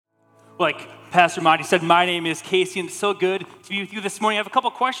Like Pastor Monty said, my name is Casey, and it's so good to be with you this morning. I have a couple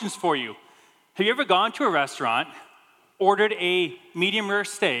questions for you. Have you ever gone to a restaurant, ordered a medium rare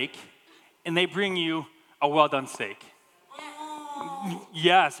steak, and they bring you a well-done steak?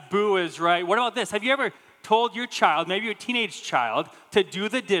 Yes, boo is right. What about this? Have you ever told your child, maybe your teenage child, to do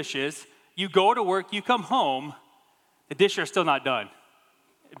the dishes? You go to work, you come home, the dishes are still not done.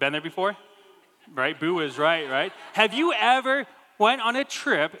 Been there before? Right? Boo is right? Have you ever went on a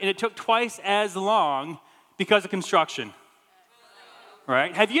trip and it took twice as long because of construction?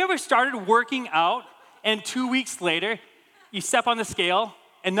 Right? Have you ever started working out and 2 weeks later you step on the scale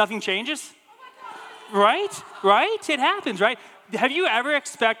and nothing changes? Right? It happens, right? Have you ever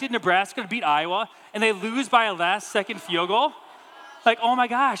expected Nebraska to beat Iowa and they lose by a last-second field goal? Like, oh my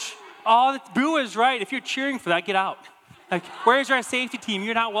gosh, boo is right. If you're cheering for that, get out. Like, where's our safety team?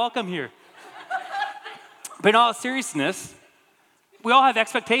 You're not welcome here. But in all seriousness, we all have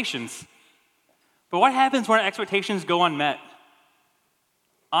expectations. But what happens when our expectations go unmet?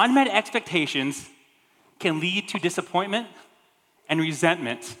 Unmet expectations can lead to disappointment and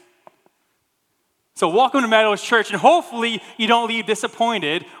resentment. So welcome to Meadows Church, and hopefully you don't leave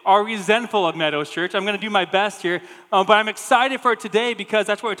disappointed or resentful of Meadows Church. I'm going to do my best here, but I'm excited for today because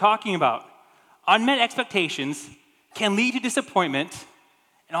that's what we're talking about. Unmet expectations can lead to disappointment,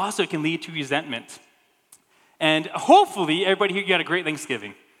 and also it can lead to resentment. And hopefully everybody here, you had a great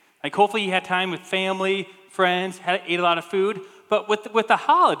Thanksgiving. Like hopefully you had time with family, friends, ate a lot of food. But with the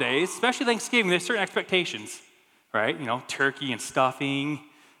holidays, especially Thanksgiving, there's certain expectations, right? You know, turkey and stuffing,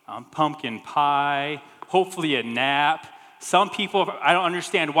 pumpkin pie, hopefully a nap. Some people, I don't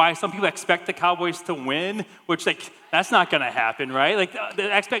understand why, some people expect the Cowboys to win, which that's not going to happen, right? Like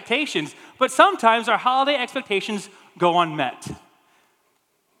the expectations. But sometimes our holiday expectations go unmet.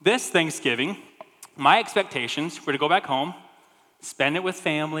 This Thanksgiving, my expectations were to go back home, spend it with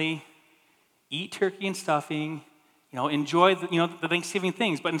family, eat turkey and stuffing, enjoy the Thanksgiving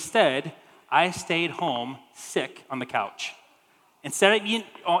things. But instead, I stayed home sick on the couch. Instead of eating,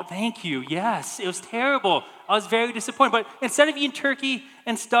 thank you, yes, it was terrible. I was very disappointed. But instead of eating turkey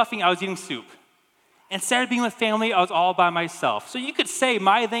and stuffing, I was eating soup. Instead of being with family, I was all by myself. So you could say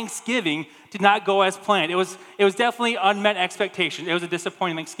my Thanksgiving did not go as planned. It was definitely unmet expectation. It was a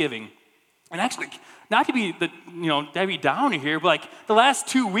disappointing Thanksgiving. And actually, not to be Debbie Downer here, but the last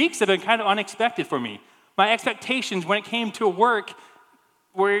 2 weeks have been kind of unexpected for me. My expectations when it came to work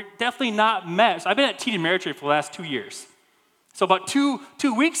were definitely not met. So I've been at TD Ameritrade for the last 2 years. So about two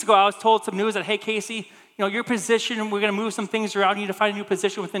weeks ago, I was told some news that, hey, Casey, your position, we're going to move some things around. You need to find a new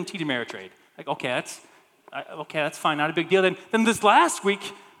position within TD Ameritrade. Like, okay, that's fine, not a big deal. Then this last week,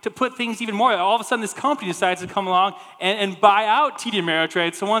 to put things even more, all of a sudden this company decides to come along and buy out TD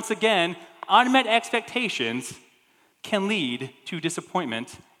Ameritrade. So once again, unmet expectations can lead to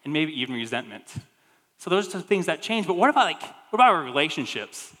disappointment and maybe even resentment. So those are the things that change. But what about our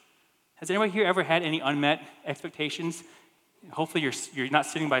relationships? Has anybody here ever had any unmet expectations? Hopefully you're not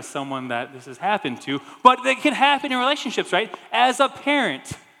sitting by someone that this has happened to, but it can happen in relationships, right? As a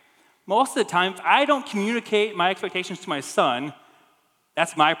parent, most of the time, if I don't communicate my expectations to my son,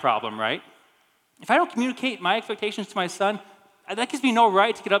 that's my problem, right? If I don't communicate my expectations to my son, that gives me no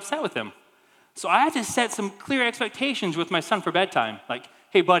right to get upset with him. So I have to set some clear expectations with my son for bedtime. Like,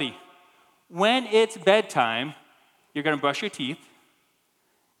 hey, buddy, when it's bedtime, you're going to brush your teeth,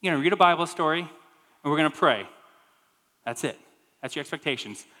 you're going to read a Bible story, and we're going to pray. That's it. That's your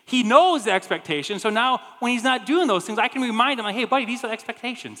expectations. He knows the expectations, so now when he's not doing those things, I can remind him, like, hey, buddy, these are the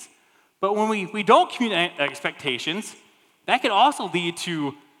expectations. But when we don't communicate expectations, that can also lead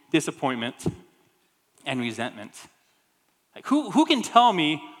to disappointment and resentment. Like, who can tell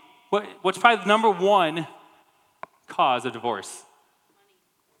me what's probably the number one cause of divorce?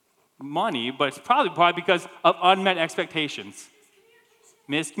 Money, but it's probably because of unmet expectations.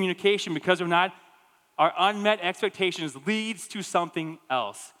 Miscommunication, because our unmet expectations leads to something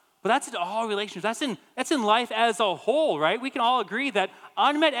else. But that's in all relationships. That's in life as a whole, right? We can all agree that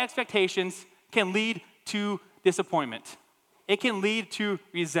unmet expectations can lead to disappointment. It can lead to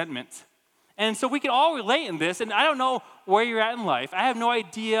resentment. And so we can all relate in this, and I don't know where you're at in life. I have no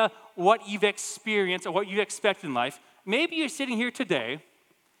idea what you've experienced or what you expect in life. Maybe you're sitting here today,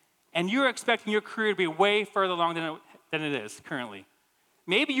 and you're expecting your career to be way further along than it is currently.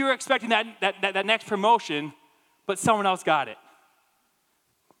 Maybe you're expecting that next promotion, but someone else got it.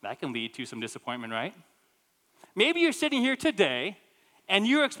 That can lead to some disappointment, right? Maybe you're sitting here today, and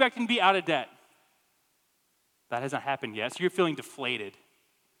you're expecting to be out of debt. That hasn't happened yet, so you're feeling deflated.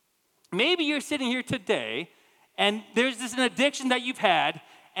 Maybe you're sitting here today, and there's an addiction that you've had,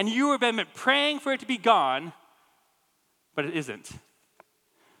 and you have been praying for it to be gone, but it isn't.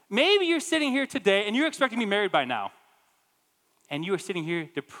 Maybe you're sitting here today and you're expecting to be married by now. And you are sitting here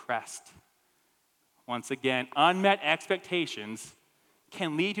depressed. Once again, unmet expectations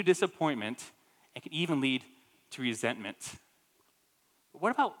can lead to disappointment and can even lead to resentment. But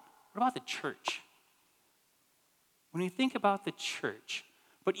what about the church? When you think about the church,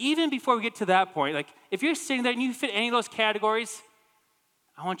 but even before we get to that point, like if you're sitting there and you fit any of those categories,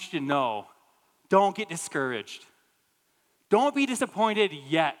 I want you to know, don't get discouraged. Don't be disappointed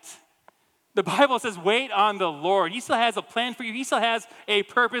yet. The Bible says, wait on the Lord. He still has a plan for you. He still has a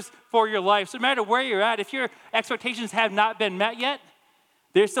purpose for your life. So no matter where you're at, if your expectations have not been met yet,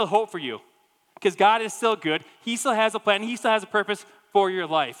 there's still hope for you because God is still good. He still has a plan. He still has a purpose for your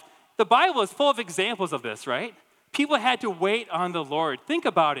life. The Bible is full of examples of this, right? People had to wait on the Lord. Think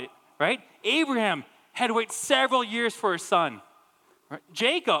about it, right? Abraham had to wait several years for his son. Right?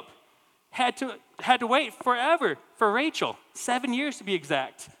 Jacob had to wait forever for Rachel, 7 years to be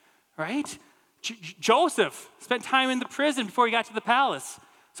exact, right? Joseph spent time in the prison before he got to the palace.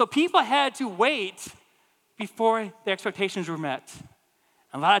 So people had to wait before their expectations were met.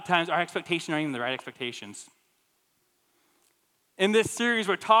 And a lot of times our expectations aren't even the right expectations. In this series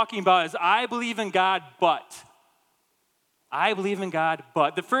we're talking about is I believe in God, but. I believe in God,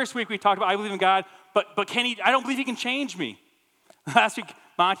 but. The first week we talked about I believe in God, but I don't believe he can change me. Last week,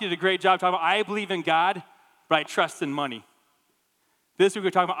 Monty did a great job talking about I believe in God, but I trust in money. This week we're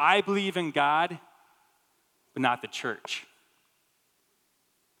talking about I believe in God, but not the church.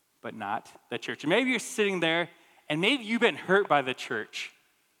 But not the church. And maybe you're sitting there, and maybe you've been hurt by the church.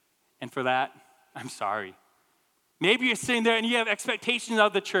 And for that, I'm sorry. Maybe you're sitting there and you have expectations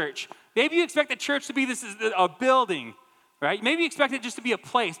of the church. Maybe you expect the church to be a building, right? Maybe you expect it just to be a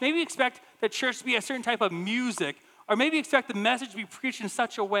place. Maybe you expect the church to be a certain type of music. Or maybe you expect the message to be preached in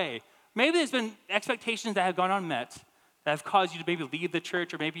such a way. Maybe there's been expectations that have gone unmet that have caused you to maybe leave the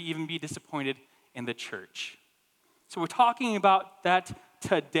church or maybe even be disappointed in the church. So we're talking about that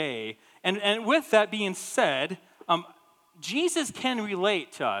today. And with that being said, Jesus can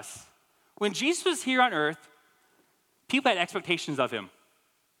relate to us. When Jesus was here on earth, people had expectations of him.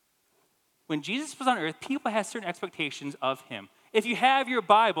 When Jesus was on earth, people had certain expectations of him. If you have your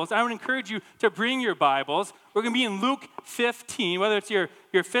Bibles, I would encourage you to bring your Bibles. We're going to be in Luke 15, whether it's your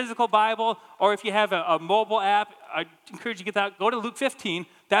physical Bible or if you have a mobile app, I encourage you to get that. Go to Luke 15.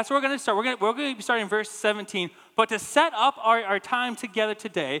 That's where we're going to start. We're going to be starting in verse 17. But to set up our time together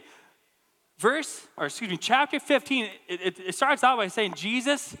today, chapter 15, it starts out by saying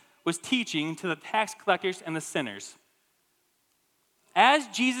Jesus was teaching to the tax collectors and the sinners. As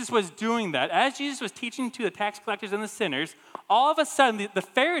Jesus was doing that, as Jesus was teaching to the tax collectors and the sinners, all of a sudden the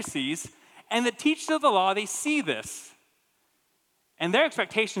Pharisees and the teachers of the law, they see this. And their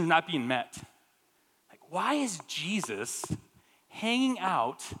expectations are not being met. Like, why is Jesus hanging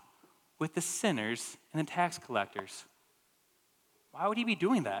out with the sinners and the tax collectors? Why would he be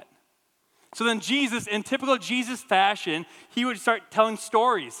doing that? So then Jesus, in typical Jesus fashion, he would start telling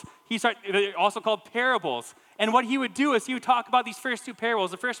stories. They're also called parables. And what he would do is he would talk about these first two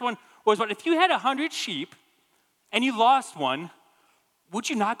parables. The first one was, if you had 100 sheep and you lost one, would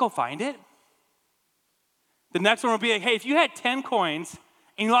you not go find it? The next one would be like, hey, if you had 10 coins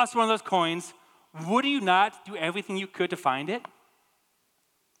and you lost one of those coins, would you not do everything you could to find it?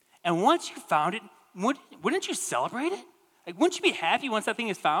 And once you found it, wouldn't you celebrate it? Like, wouldn't you be happy once that thing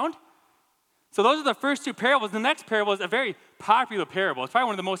is found? So those are the first two parables. The next parable is a very popular parable. It's probably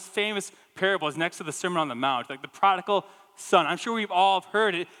one of the most famous parables next to the Sermon on the Mount, like the prodigal son. I'm sure we've all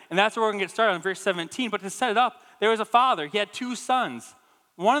heard it, and that's where we're going to get started on verse 17. But to set it up, there was a father. He had two sons.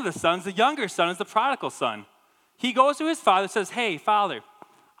 One of the sons, the younger son, is the prodigal son. He goes to his father and says, hey, father,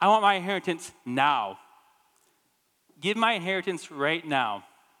 I want my inheritance now. Give my inheritance right now.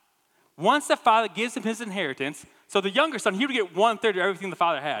 Once the father gives him his inheritance, so the younger son, he would get 1/3 of everything the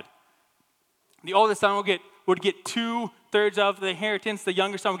father had. The oldest son would get 2/3 of the inheritance. The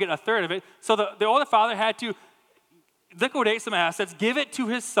younger son would get 1/3 of it. So the older father had to liquidate some assets, give it to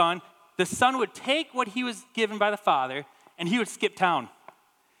his son. The son would take what he was given by the father, and he would skip town.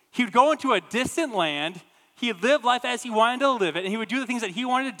 He would go into a distant land. He would live life as he wanted to live it, and he would do the things that he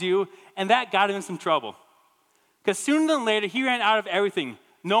wanted to do, and that got him in some trouble. Because sooner than later, he ran out of everything.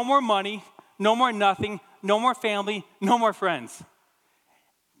 No more money, no more nothing, no more family, no more friends.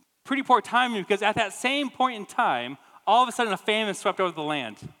 Pretty poor timing, because at that same point in time, all of a sudden a famine swept over the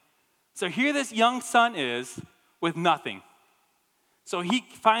land. So here this young son is with nothing. So he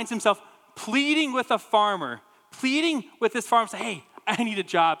finds himself pleading with a farmer, pleading with this farmer, saying, hey, I need a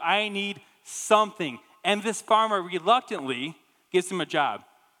job, I need something. And this farmer reluctantly gives him a job.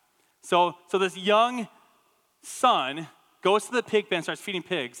 So this young son goes to the pig pen, starts feeding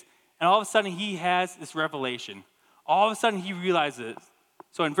pigs, and all of a sudden he has this revelation. All of a sudden he realizes.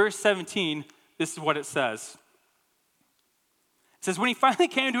 So in verse 17, this is what it says. It says, when he finally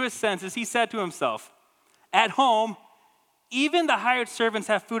came to his senses, he said to himself, at home, even the hired servants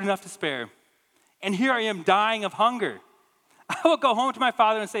have food enough to spare, and here I am dying of hunger. I will go home to my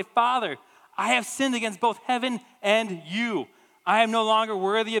father and say, Father, I have sinned against both heaven and you. I am no longer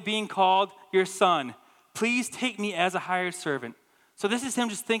worthy of being called your son. Please take me as a hired servant. So this is him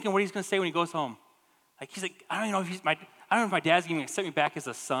just thinking what he's going to say when he goes home. Like he's like, I don't even know if I don't know if my dad's going to accept me back as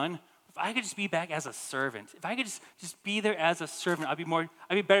a son. If I could just be back as a servant, if I could just be there as a servant, I'd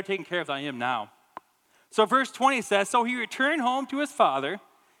be better taken care of than I am now. So verse 20 says, so he returned home to his father,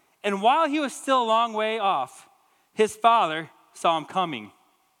 and while he was still a long way off, his father saw him coming.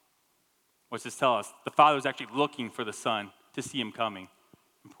 What's this tell us? The father was actually looking for the son to see him coming.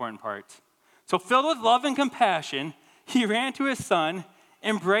 Important part. So filled with love and compassion, he ran to his son,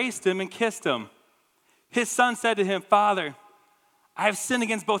 embraced him, and kissed him. His son said to him, Father, I have sinned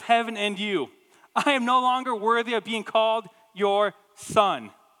against both heaven and you. I am no longer worthy of being called your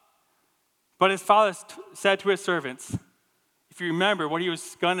son. But his father said to his servants, if you remember what he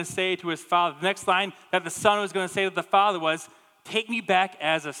was going to say to his father, the next line that the son was going to say to the father was, take me back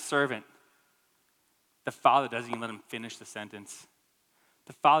as a servant. The father doesn't even let him finish the sentence.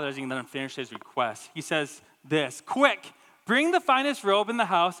 The father doesn't even let him finish his request. He says this, quick, bring the finest robe in the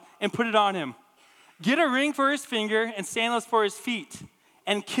house and put it on him. Get a ring for his finger and sandals for his feet,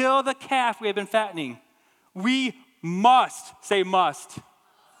 and kill the calf we have been fattening. We must, say must.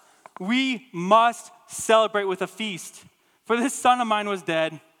 We must celebrate with a feast. For this son of mine was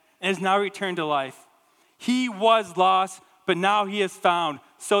dead and is now returned to life. He was lost, but now he is found.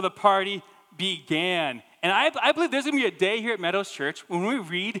 So the party began. And I believe there's going to be a day here at Meadows Church when we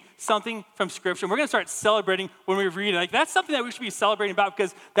read something from Scripture. We're going to start celebrating when we read it. Like that's something that we should be celebrating about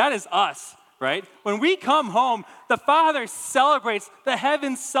because that is us. Right? When we come home, the Father celebrates, the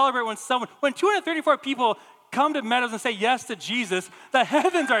heavens celebrate when 234 people come to Meadows and say yes to Jesus, the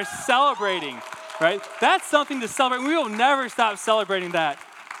heavens are celebrating, right? That's something to celebrate. We will never stop celebrating that.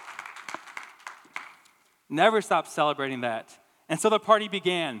 Never stop celebrating that. And so the party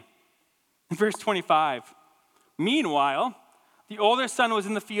began. In verse 25, meanwhile, the older son was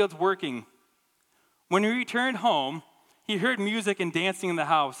in the fields working. When he returned home, he heard music and dancing in the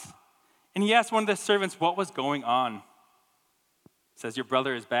house. And he asked one of the servants what was going on. He says, your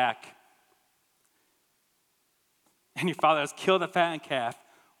brother is back. And your father has killed a fattened calf.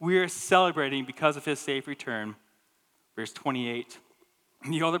 We are celebrating because of his safe return. Verse 28.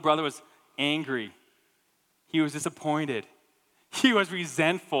 The older brother was angry. He was disappointed. He was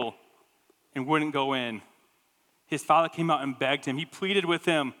resentful and wouldn't go in. His father came out and begged him. He pleaded with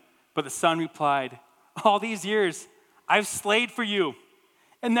him, but the son replied, all these years I've slaved for you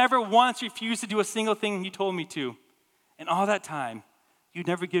and never once refused to do a single thing you told me to. And all that time, you'd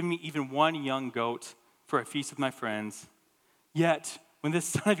never given me even one young goat for a feast with my friends. Yet, when this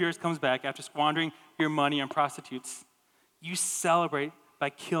son of yours comes back after squandering your money on prostitutes, you celebrate by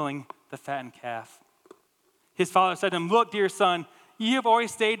killing the fattened calf. His father said to him, look, dear son, you have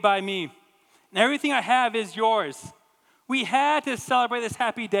always stayed by me, and everything I have is yours. We had to celebrate this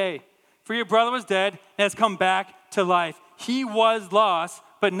happy day, for your brother was dead and has come back to life. He was lost,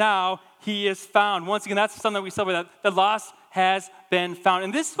 but now he is found. Once again, that's something that we celebrate, that the lost has been found.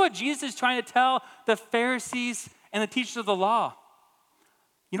 And this is what Jesus is trying to tell the Pharisees and the teachers of the law.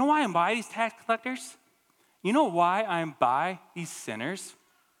 You know why I'm by these tax collectors? You know why I'm by these sinners?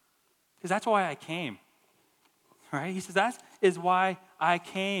 Because that's why I came. Right? He says, that is why I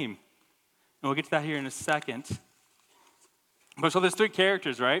came. And we'll get to that here in a second. But so there's three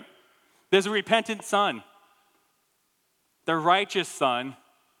characters, right? There's a repentant son, the righteous son,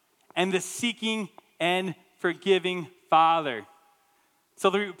 and the seeking and forgiving father. So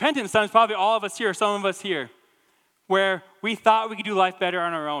the repentant son is probably all of us here, some of us here, where we thought we could do life better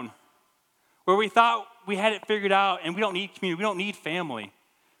on our own, where we thought we had it figured out and we don't need community, we don't need family.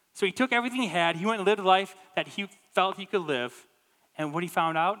 So he took everything he had, he went and lived a life that he felt he could live, and what he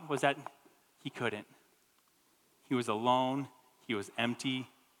found out was that he couldn't. He was alone, he was empty,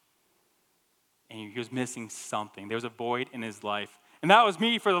 and he was missing something. There was a void in his life. And that was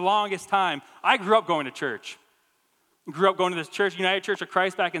me for the longest time. I grew up going to church. Grew up going to this church, United Church of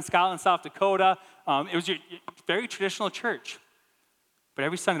Christ, back in Scotland, South Dakota. It was a very traditional church. But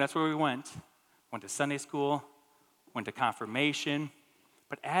every Sunday, that's where we went. Went to Sunday school, went to confirmation.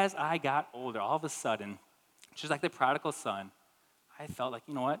 But as I got older, all of a sudden, just like the prodigal son, I felt like,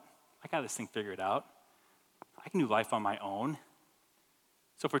 you know what? I got this thing figured out. I can do life on my own.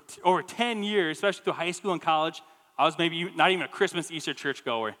 So for over 10 years, especially through high school and college, I was maybe not even a Christmas, Easter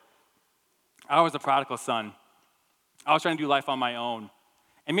churchgoer. I was a prodigal son. I was trying to do life on my own.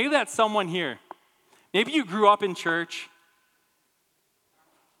 And maybe that's someone here. Maybe you grew up in church,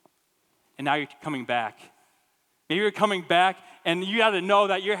 and now you're coming back. Maybe you're coming back, and you got to know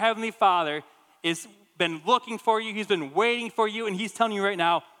that your Heavenly Father has been looking for you. He's been waiting for you, and He's telling you right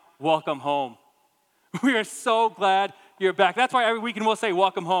now, welcome home. We are so glad you're back. That's why every weekend we'll say,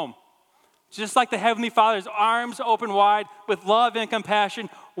 welcome home. Just like the Heavenly Father's arms open wide with love and compassion,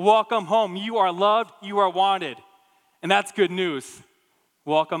 welcome home. You are loved, you are wanted. And that's good news.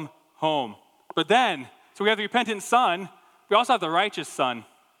 Welcome home. But then, so we have the repentant son, we also have the righteous son.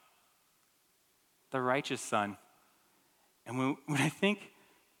 The righteous son. And when I think,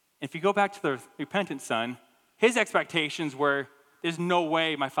 if you go back to the repentant son, his expectations were, there's no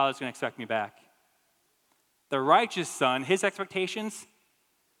way my father's going to expect me back. The righteous son, his expectations,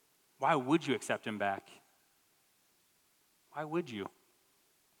 why would you accept him back? Why would you?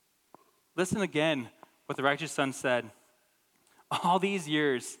 Listen again what the righteous son said. All these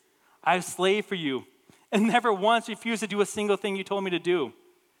years, I've slaved for you and never once refused to do a single thing you told me to do.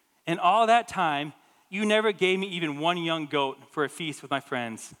 And all that time, you never gave me even one young goat for a feast with my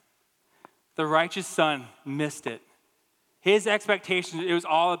friends. The righteous son missed it. His expectations, it was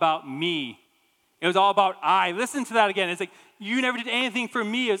all about me. It was all about I. Listen to that again. It's like, you never did anything for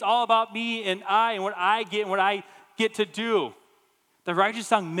me. It was all about me and I and what I get and what I get to do. The righteous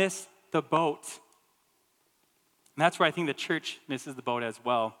son missed the boat. And that's where I think the church misses the boat as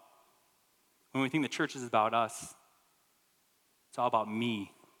well. When we think the church is about us, it's all about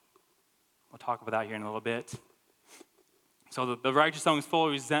me. We'll talk about that here in a little bit. So the righteous son was full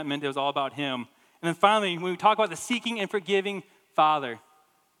of resentment. It was all about him. And then finally, when we talk about the seeking and forgiving father,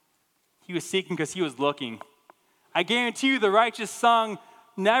 he was seeking because he was looking. I guarantee you the righteous son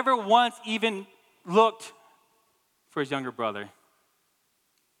never once even looked for his younger brother.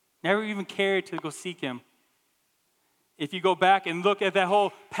 Never even cared to go seek him. If you go back and look at that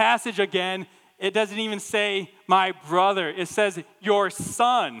whole passage again, it doesn't even say, my brother. It says, your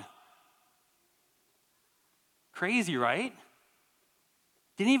son. Crazy, right?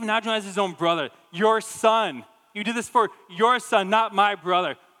 Didn't even recognize his own brother. Your son. You did this for your son, not my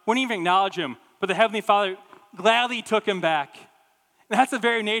brother. Wouldn't even acknowledge him. But the Heavenly Father gladly took him back. And that's the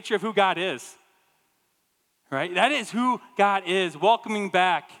very nature of who God is. Right? That is who God is, welcoming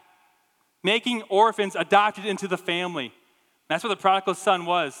back, making orphans adopted into the family. That's what the prodigal son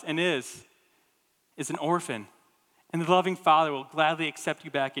was and is an orphan. And the loving Father will gladly accept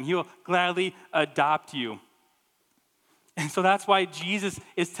you back, and He will gladly adopt you. And so that's why Jesus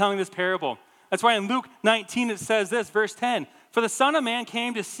is telling this parable. That's why in Luke 19 it says this, verse 10, for the Son of Man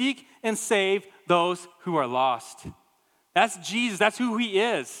came to seek and save those who are lost. That's Jesus. That's who He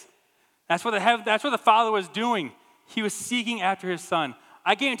is. That's what the Father was doing. He was seeking after His Son.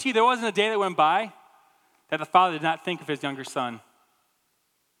 I guarantee you there wasn't a day that went by that the Father did not think of His younger son.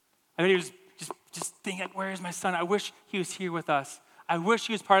 I mean, He was just thinking, where is my son? I wish he was here with us. I wish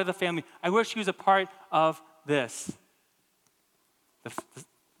he was part of the family. I wish he was a part of this.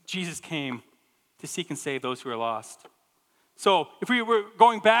 Jesus came to seek and save those who are lost. So if we were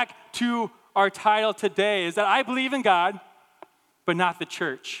going back to our title today, is that I believe in God, but not the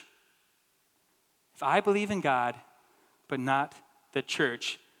church. If I believe in God, but not the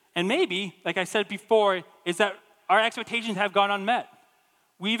church. And maybe, like I said before, is that our expectations have gone unmet.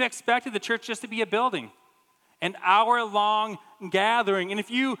 We've expected the church just to be a building, an hour-long gathering. And if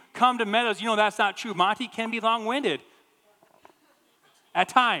you come to Meadows, you know that's not true. Monty can be long-winded. At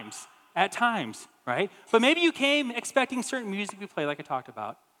times, right? But maybe you came expecting certain music we play, like I talked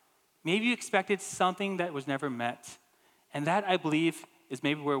about. Maybe you expected something that was never met. And that, I believe, is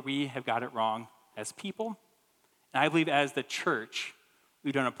maybe where we have got it wrong as people. And I believe as the church,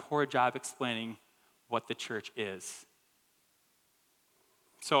 we've done a poor job explaining what the church is.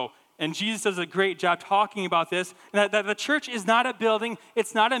 So, and Jesus does a great job talking about this, that the church is not a building,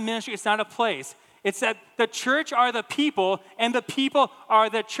 it's not a ministry, it's not a place. It's that the church are the people, and the people are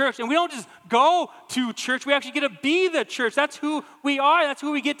the church. And we don't just go to church, we actually get to be the church. That's who we are, that's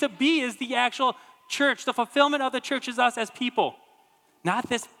who we get to be, is the actual church. The fulfillment of the church is us as people. Not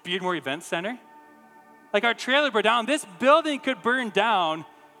this Beardmore Event Center. Like our trailer burned down, this building could burn down,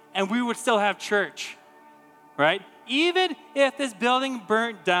 and we would still have church, right? Even if this building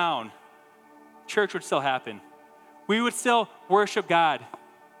burnt down, church would still happen. We would still worship God.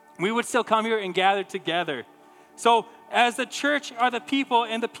 We would still come here and gather together. So as the church are the people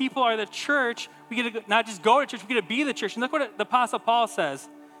and the people are the church, we get to not just go to church, we get to be the church. And look what the Apostle Paul says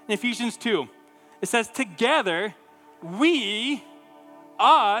in Ephesians 2. It says, together, we,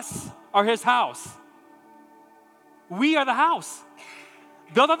 us, are His house. We are the house.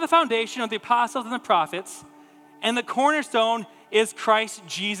 Built on the foundation of the apostles and the prophets, and the cornerstone is Christ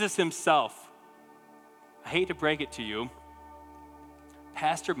Jesus himself. I hate to break it to you,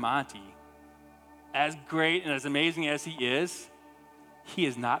 Pastor Monty, as great and as amazing as he is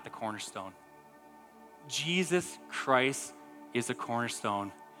not the cornerstone. Jesus Christ is the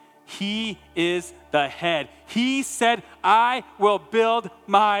cornerstone. He is the head. He said, I will build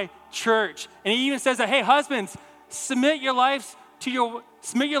my church. And he even says that, hey, husbands, submit your lives to your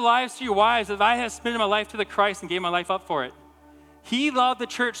wives as I have submitted my life to the Christ and gave my life up for it. He loved the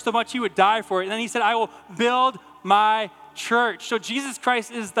church so much he would die for it. And then he said, I will build my church. So Jesus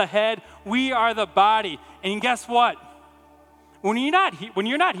Christ is the head. We are the body. And guess what? When you're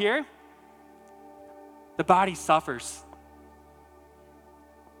not here, the body suffers.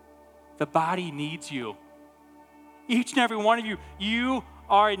 The body needs you. Each and every one of you, you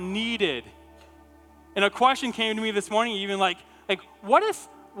are needed. And a question came to me this morning, even like what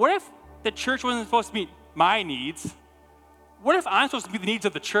if the church wasn't supposed to meet my needs? What if I'm supposed to meet the needs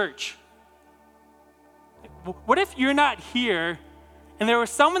of the church? What if you're not here and there was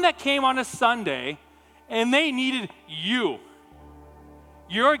someone that came on a Sunday and they needed you,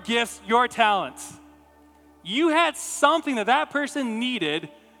 your gifts, your talents? You had something that person needed,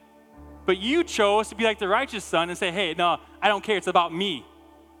 but you chose to be like the righteous son and say, hey, no, I don't care. It's about me.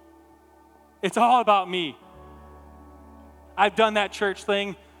 It's all about me. I've done that church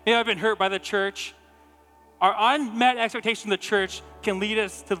thing. Maybe I've been hurt by the church. Our unmet expectation of the church can lead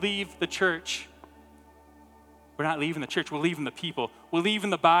us to leave the church. We're not leaving the church. We're leaving the people. We're leaving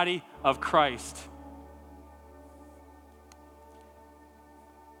the body of Christ.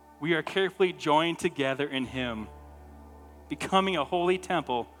 We are carefully joined together in him, becoming a holy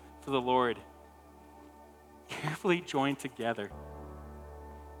temple for the Lord. Carefully joined together.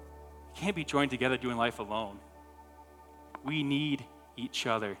 You can't be joined together doing life alone. We need each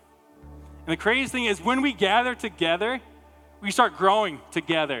other. And the crazy thing is when we gather together, we start growing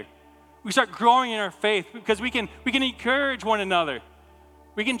together. We start growing in our faith because we can encourage one another.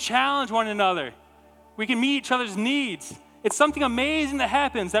 We can challenge one another. We can meet each other's needs. It's something amazing that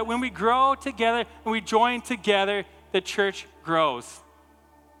happens, that when we grow together and we join together, the church grows.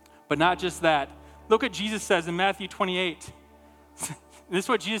 But not just that. Look what Jesus says in Matthew 28. This is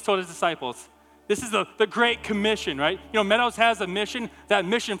what Jesus told his disciples. This is the Great Commission, right? You know, Meadows has a mission. That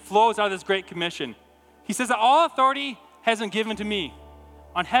mission flows out of this Great Commission. He says that all authority has been given to me.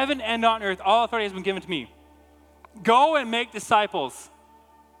 On heaven and on earth, all authority has been given to me. Go and make disciples,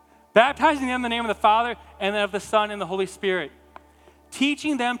 baptizing them in the name of the Father and of the Son and the Holy Spirit,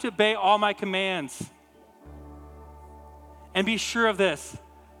 teaching them to obey all my commands. And be sure of this,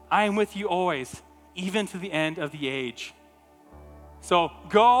 I am with you always, even to the end of the age. So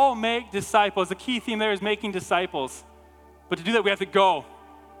go make disciples. The key theme there is making disciples. But to do that, we have to go.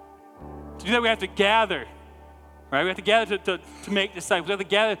 To do that, we have to gather. Right? We have to gather to make disciples. We have to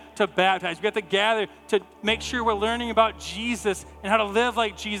gather to baptize. We have to gather to make sure we're learning about Jesus and how to live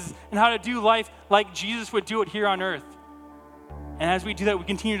like Jesus and how to do life like Jesus would do it here on earth. And as we do that, we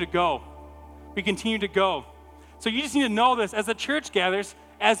continue to go. We continue to go. So you just need to know this. As the church gathers,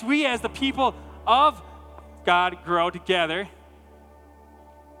 as we as the people of God grow together,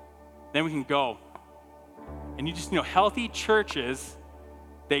 then we can go. And you just know, healthy churches,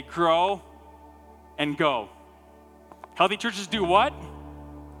 they grow and go. Healthy churches do what?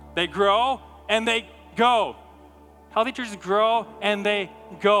 They grow and they go. Healthy churches grow and they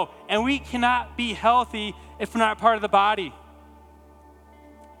go. And we cannot be healthy if we're not part of the body.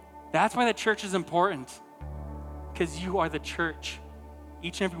 That's why the church is important. Because you are the church.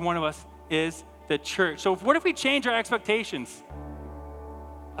 Each and every one of us is the church. So what if we change our expectations?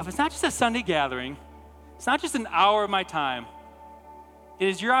 If it's not just a Sunday gathering, it's not just an hour of my time, it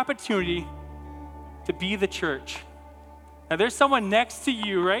is your opportunity to be the church. Now, there's someone next to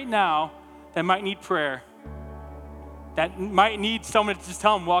you right now that might need prayer, that might need someone to just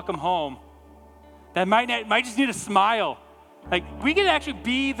tell them, welcome home, that might just need a smile. Like, we get to actually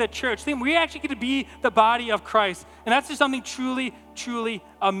be the church. We actually get to be the body of Christ. And that's just something truly, truly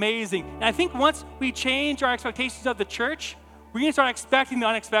amazing. And I think once we change our expectations of the church, we're going to start expecting the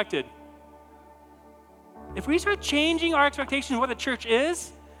unexpected. If we start changing our expectations of what the church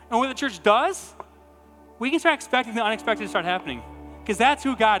is and what the church does, we can start expecting the unexpected to start happening. Because that's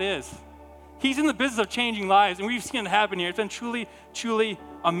who God is. He's in the business of changing lives, and we've seen it happen here. It's been truly, truly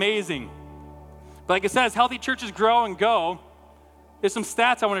amazing. But like it says, healthy churches grow and go. There's some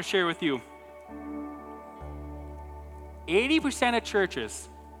stats I want to share with you. 80% of churches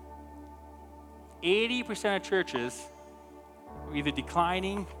are either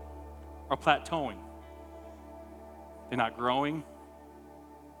declining or plateauing. They're not growing.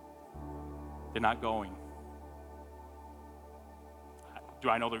 They're not going. Do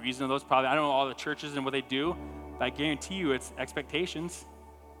I know the reason of those? Probably. I don't know all the churches and what they do, but I guarantee you it's expectations.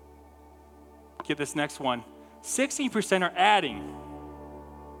 Get this next one. 16% are adding.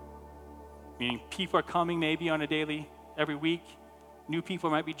 Meaning people are coming maybe on a daily, every week. New people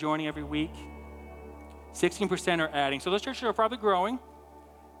might be joining every week. 16% are adding. So those churches are probably growing.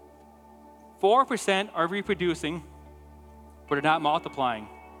 4% are reproducing, but are not multiplying.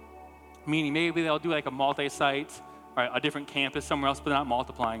 Meaning maybe they'll do like a multi-site or a different campus somewhere else, but not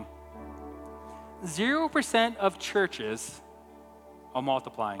multiplying. 0% of churches are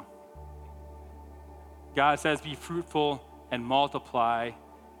multiplying. God says, be fruitful and multiply.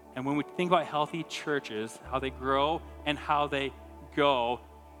 And when we think about healthy churches, how they grow and how they go,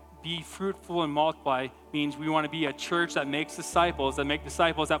 be fruitful and multiply means we want to be a church that makes disciples, that make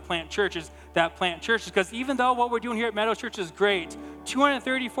disciples, that plant churches. Because even though what we're doing here at Meadows Church is great,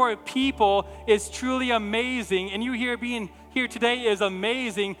 234 people is truly amazing. And you here being here today is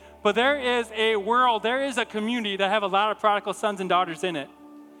amazing. But there is a world, there is a community that have a lot of prodigal sons and daughters in it.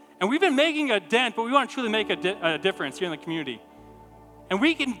 And we've been making a dent, but we want to truly make a difference here in the community. And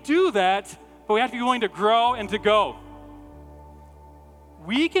we can do that, but we have to be willing to grow and to go.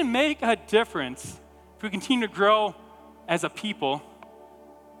 We can make a difference if we continue to grow as a people.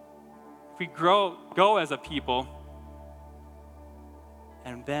 If we go as a people,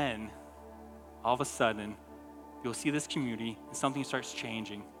 and then all of a sudden, you'll see this community and something starts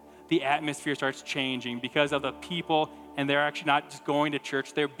changing. The atmosphere starts changing because of the people, and they're actually not just going to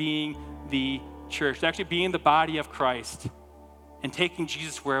church, they're being the church. They're actually being the body of Christ and taking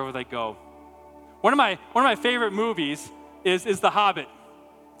Jesus wherever they go. One of my favorite movies is The Hobbit.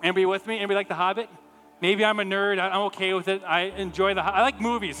 Anybody with me? Anybody like The Hobbit? Maybe I'm a nerd. I'm okay with it. I enjoy I like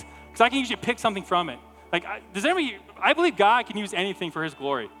movies because I can usually pick something from it. Like, I believe God can use anything for His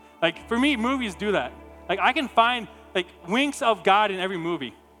glory. Like, for me, movies do that. Like, I can find, like, winks of God in every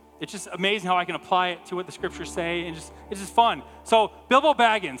movie. It's just amazing how I can apply it to what the scriptures say, and it's just fun. So, Bilbo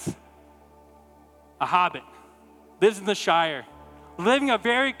Baggins, a hobbit, lives in the Shire, living a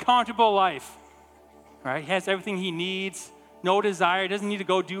very comfortable life. Right? He has everything he needs, no desire, doesn't need to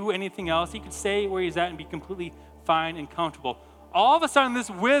go do anything else. He could stay where he's at and be completely fine and comfortable. All of a sudden,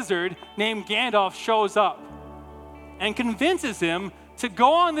 this wizard named Gandalf shows up and convinces him to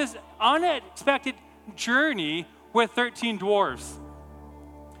go on this unexpected journey with 13 dwarves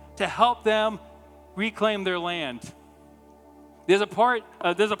to help them reclaim their land. There's a part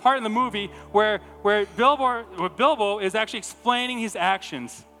in the movie where Bilbo is actually explaining his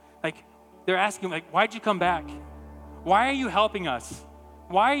actions. Like, they're asking him, like, why'd you come back? Why are you helping us?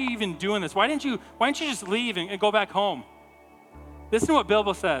 Why are you even doing this? Why didn't you just leave and go back home? Listen to what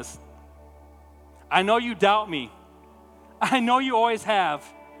Bilbo says. I know you doubt me. I know you always have.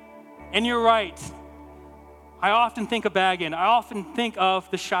 And you're right. I often think of Baggin. I often think of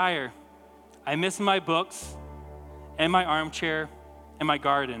the Shire. I miss my books and my armchair and my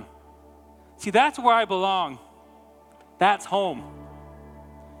garden. See, that's where I belong. That's home.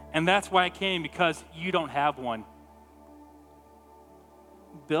 And that's why I came, because you don't have one.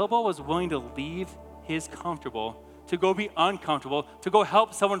 Bilbo was willing to leave his comfortable to go be uncomfortable, to go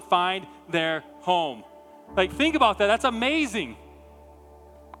help someone find their home. Like, think about that. That's amazing.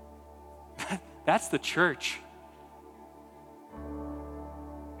 That's the church.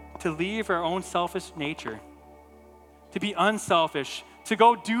 To leave our own selfish nature, to be unselfish, to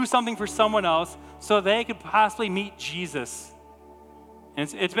go do something for someone else so they could possibly meet Jesus.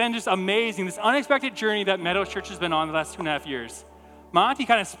 And it's been just amazing, this unexpected journey that Meadows Church has been on the last 2.5 years. Monty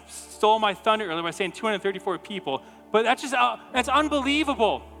kind of stole my thunder earlier by saying 234 people, but that's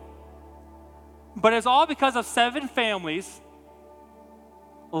unbelievable. But it's all because of 7 families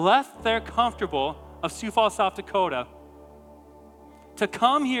left their comfortable of Sioux Falls, South Dakota, to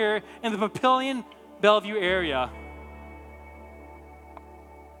come here in the Papillion, Bellevue area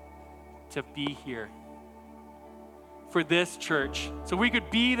to be here for this church, so we could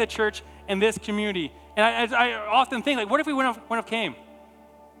be the church in this community. And I often think, like, what if we wouldn't have came?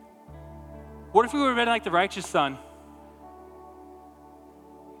 What if we would have been like the righteous son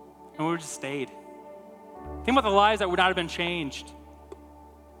and we would have just stayed? Think about the lives that would not have been changed.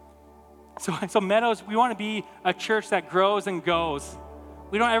 So Meadows, we want to be a church that grows and goes.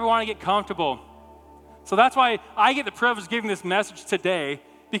 We don't ever want to get comfortable. So that's why I get the privilege of giving this message today,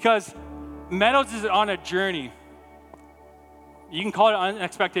 because Meadows is on a journey. You can call it an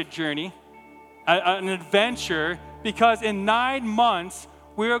unexpected journey, an adventure, because in 9 months,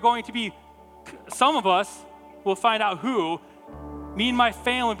 we are going to be, some of us will find out who, me and my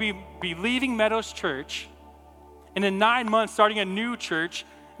family will be leaving Meadows Church And in 9 months, starting a new church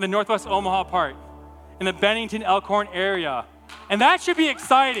in the Northwest Omaha part, in the Bennington Elkhorn area. And that should be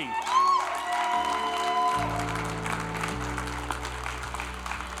exciting.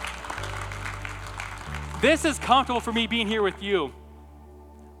 This is comfortable for me being here with you.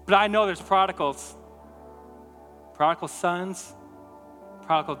 But I know there's prodigals. Prodigal sons,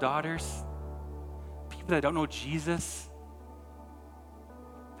 prodigal daughters, people that don't know Jesus,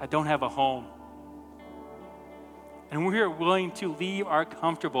 that don't have a home. And we are willing to leave our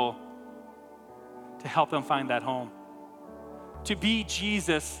comfortable to help them find that home, to be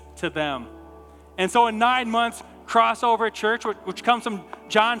Jesus to them. And so in 9 months, Crossover Church, which comes from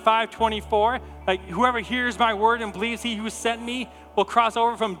John 5:24, like whoever hears my word and believes he who sent me will cross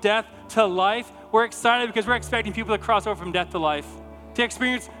over from death to life. We're excited because we're expecting people to cross over from death to life, to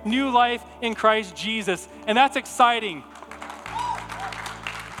experience new life in Christ Jesus. And that's exciting.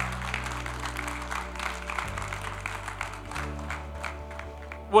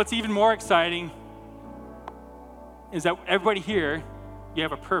 What's even more exciting is that everybody here, you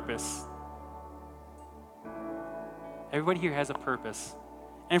have a purpose. Everybody here has a purpose.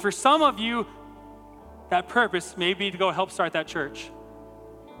 And for some of you, that purpose may be to go help start that church.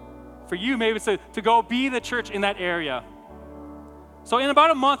 For you, maybe it's to go be the church in that area. So in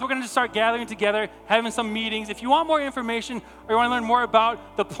about a month, we're going to just start gathering together, having some meetings. If you want more information or you want to learn more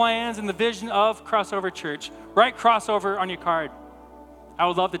about the plans and the vision of Crossover Church, write Crossover on your card. I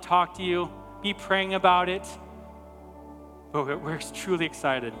would love to talk to you, be praying about it. But we're truly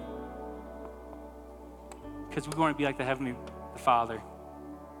excited because we want to be like the Heavenly Father,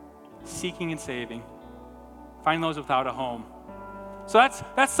 seeking and saving, finding those without a home. So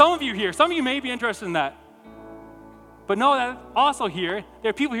that's some of you here. Some of you may be interested in that. But know that also here, there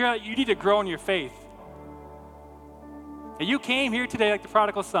are people here that you need to grow in your faith. And you came here today like the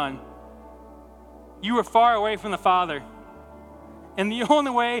prodigal son. You were far away from the Father. And the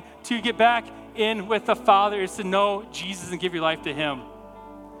only way to get back in with the Father is to know Jesus and give your life to Him.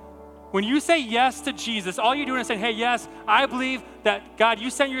 When you say yes to Jesus, all you're doing is saying, hey, yes, I believe that, God, you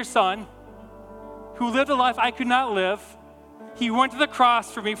sent your Son who lived a life I could not live. He went to the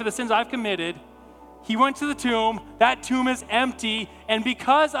cross for me for the sins I've committed. He went to the tomb. That tomb is empty. And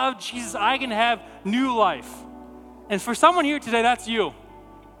because of Jesus, I can have new life. And for someone here today, that's you.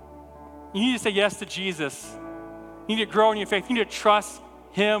 You need to say yes to Jesus. You need to grow in your faith. You need to trust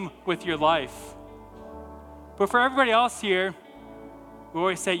Him with your life. But for everybody else here, we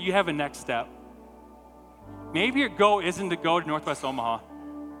always say you have a next step. Maybe your go isn't to go to Northwest Omaha.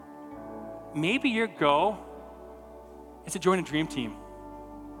 Maybe your go is to join a dream team.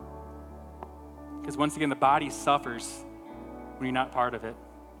 Because once again, the body suffers when you're not part of it.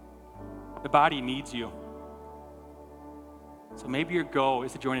 The body needs you. So maybe your go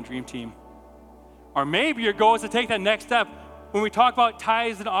is to join a dream team. Or maybe your goal is to take that next step. When we talk about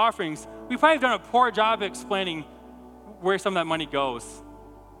tithes and offerings, we've probably done a poor job of explaining where some of that money goes.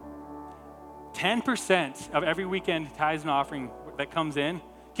 10% of every weekend tithes and offering that comes in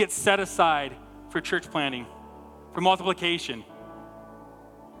gets set aside for church planting, for multiplication.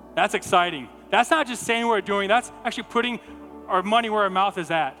 That's exciting. That's not just saying what we're doing, that's actually putting our money where our mouth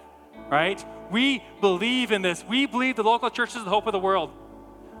is at, right? We believe in this. We believe the local church is the hope of the world.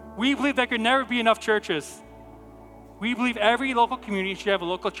 We believe there could never be enough churches. We believe every local community should have a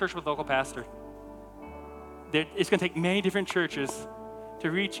local church with a local pastor. It's going to take many different churches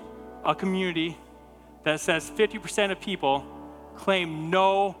to reach a community that says 50% of people claim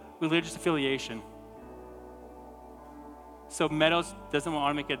no religious affiliation. So Meadows doesn't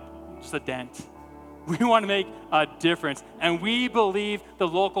want to make just a dent. We want to make a difference. And we believe the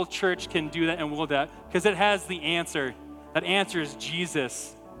local church can do that and will do that because it has the answer. That answer is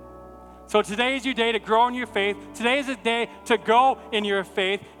Jesus. So today is your day to grow in your faith. Today is a day to go in your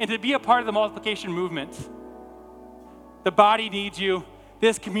faith and to be a part of the multiplication movement. The body needs you.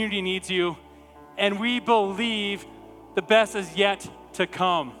 This community needs you. And we believe the best is yet to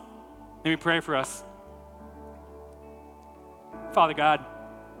come. Let me pray for us. Father God,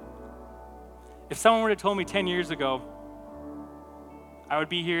 if someone would have told me 10 years ago I would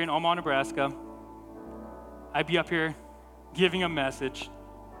be here in Omaha, Nebraska, I'd be up here giving a message,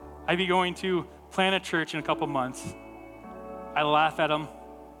 I'd be going to plant a church in a couple months, I laugh at them,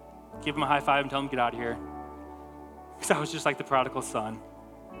 give them a high five and tell them to get out of here. Because I was just like the prodigal son.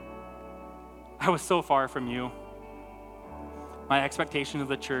 I was so far from you. My expectations of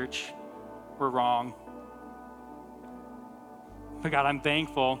the church were wrong. But God, I'm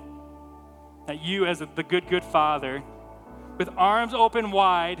thankful that you, as the good Father, with arms open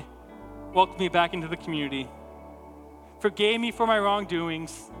wide, welcomed me back into the community, forgave me for my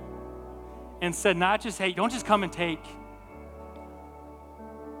wrongdoings, and said, not just, hey, don't just come and take.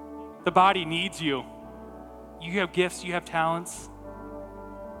 The body needs you. You have gifts, you have talents,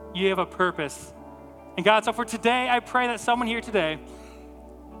 you have a purpose. And God, so for today, I pray that someone here today,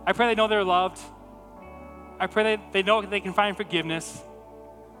 I pray they know they're loved. I pray that they know that they can find forgiveness.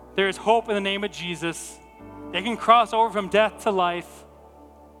 There is hope in the name of Jesus. They can cross over from death to life.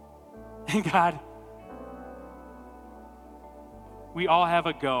 And God, we all have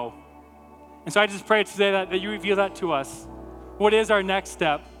a go. And so I just pray today that you reveal that to us. What is our next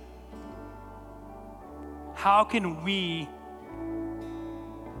step? How can we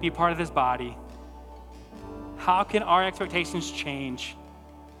be part of this body? How can our expectations change?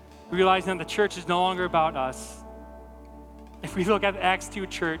 Realizing that the church is no longer about us. If we look at the Acts 2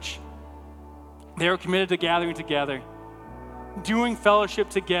 church, they were committed to gathering together, doing fellowship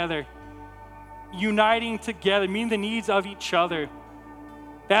together, uniting together, meeting the needs of each other.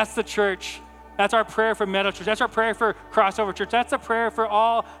 That's the church. That's our prayer for Meadow Church. That's our prayer for Crossover Church. That's a prayer for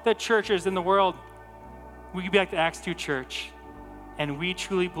all the churches in the world. We could be like the Acts 2 church, and we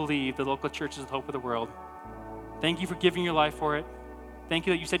truly believe the local church is the hope of the world. Thank you for giving your life for it. Thank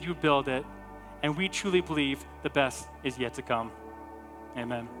you that you said you would build it, and we truly believe the best is yet to come.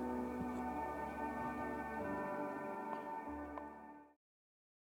 Amen.